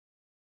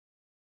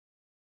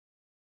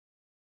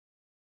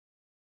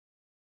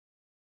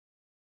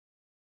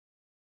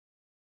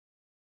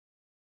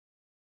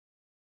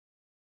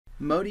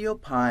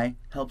MotioPI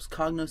helps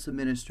Cognos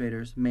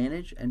administrators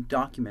manage and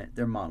document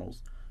their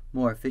models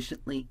more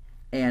efficiently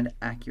and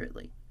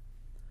accurately.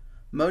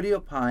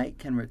 MotioPI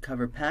can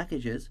recover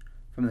packages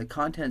from the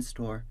content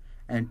store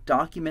and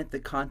document the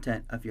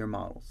content of your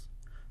models.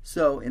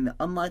 So, in the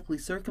unlikely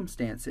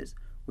circumstances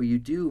where you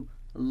do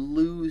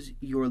lose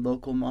your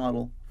local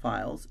model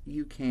files,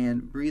 you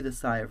can breathe a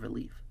sigh of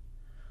relief.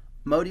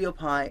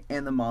 MotioPI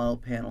and the model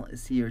panel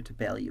is here to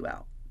bail you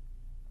out.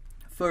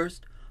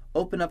 First,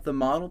 open up the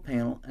model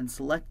panel and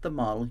select the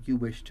model you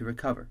wish to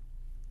recover.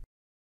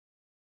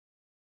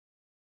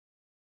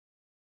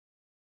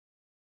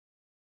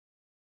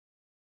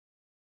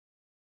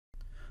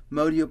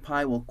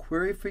 MotioPI will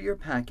query for your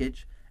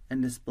package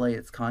and display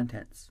its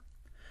contents.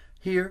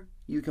 Here,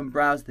 you can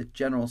browse the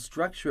general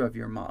structure of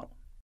your model.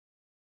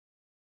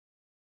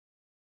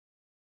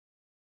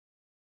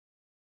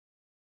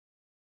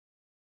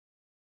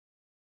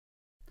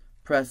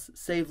 Press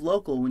Save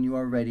Local when you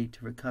are ready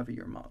to recover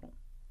your model.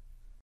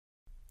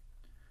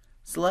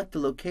 Select the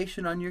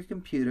location on your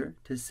computer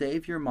to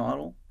save your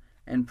model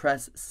and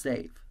press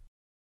Save.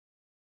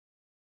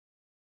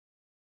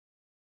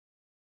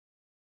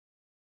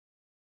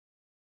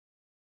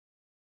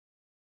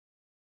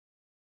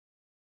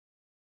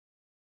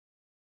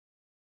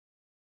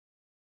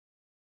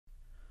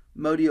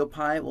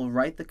 MotioPI will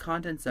write the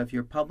contents of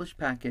your published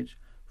package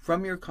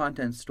from your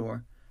content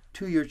store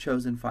to your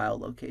chosen file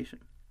location.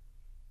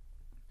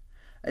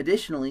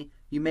 Additionally,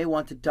 you may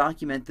want to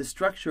document the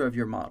structure of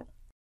your model.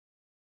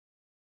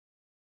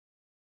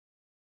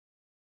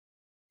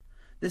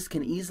 This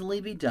can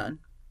easily be done.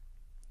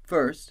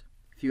 First,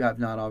 if you have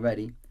not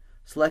already,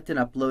 select an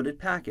uploaded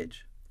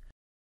package.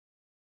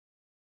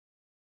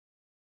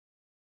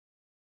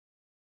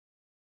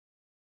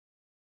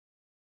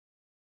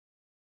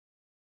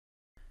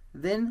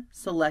 Then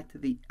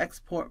select the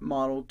Export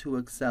Model to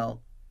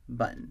Excel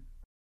button.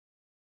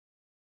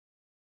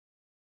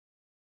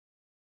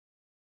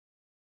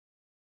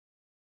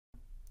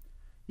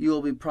 You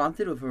will be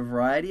prompted with a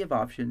variety of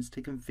options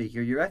to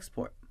configure your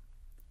export.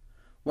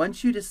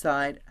 Once you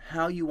decide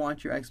how you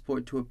want your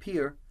export to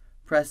appear,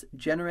 press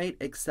Generate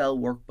Excel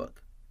Workbook.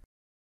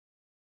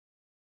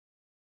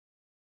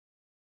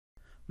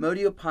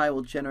 MotioPI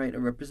will generate a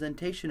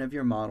representation of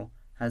your model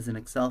as an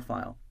Excel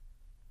file.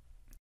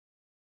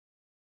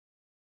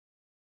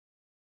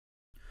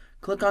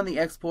 Click on the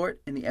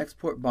Export in the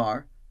Export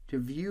bar to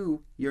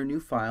view your new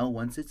file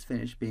once it's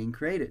finished being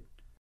created.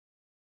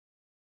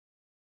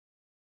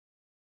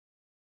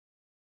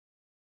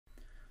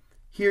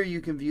 Here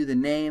you can view the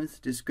names,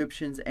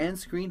 descriptions, and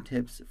screen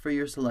tips for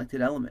your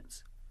selected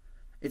elements.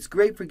 It's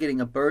great for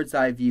getting a bird's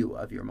eye view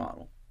of your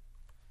model.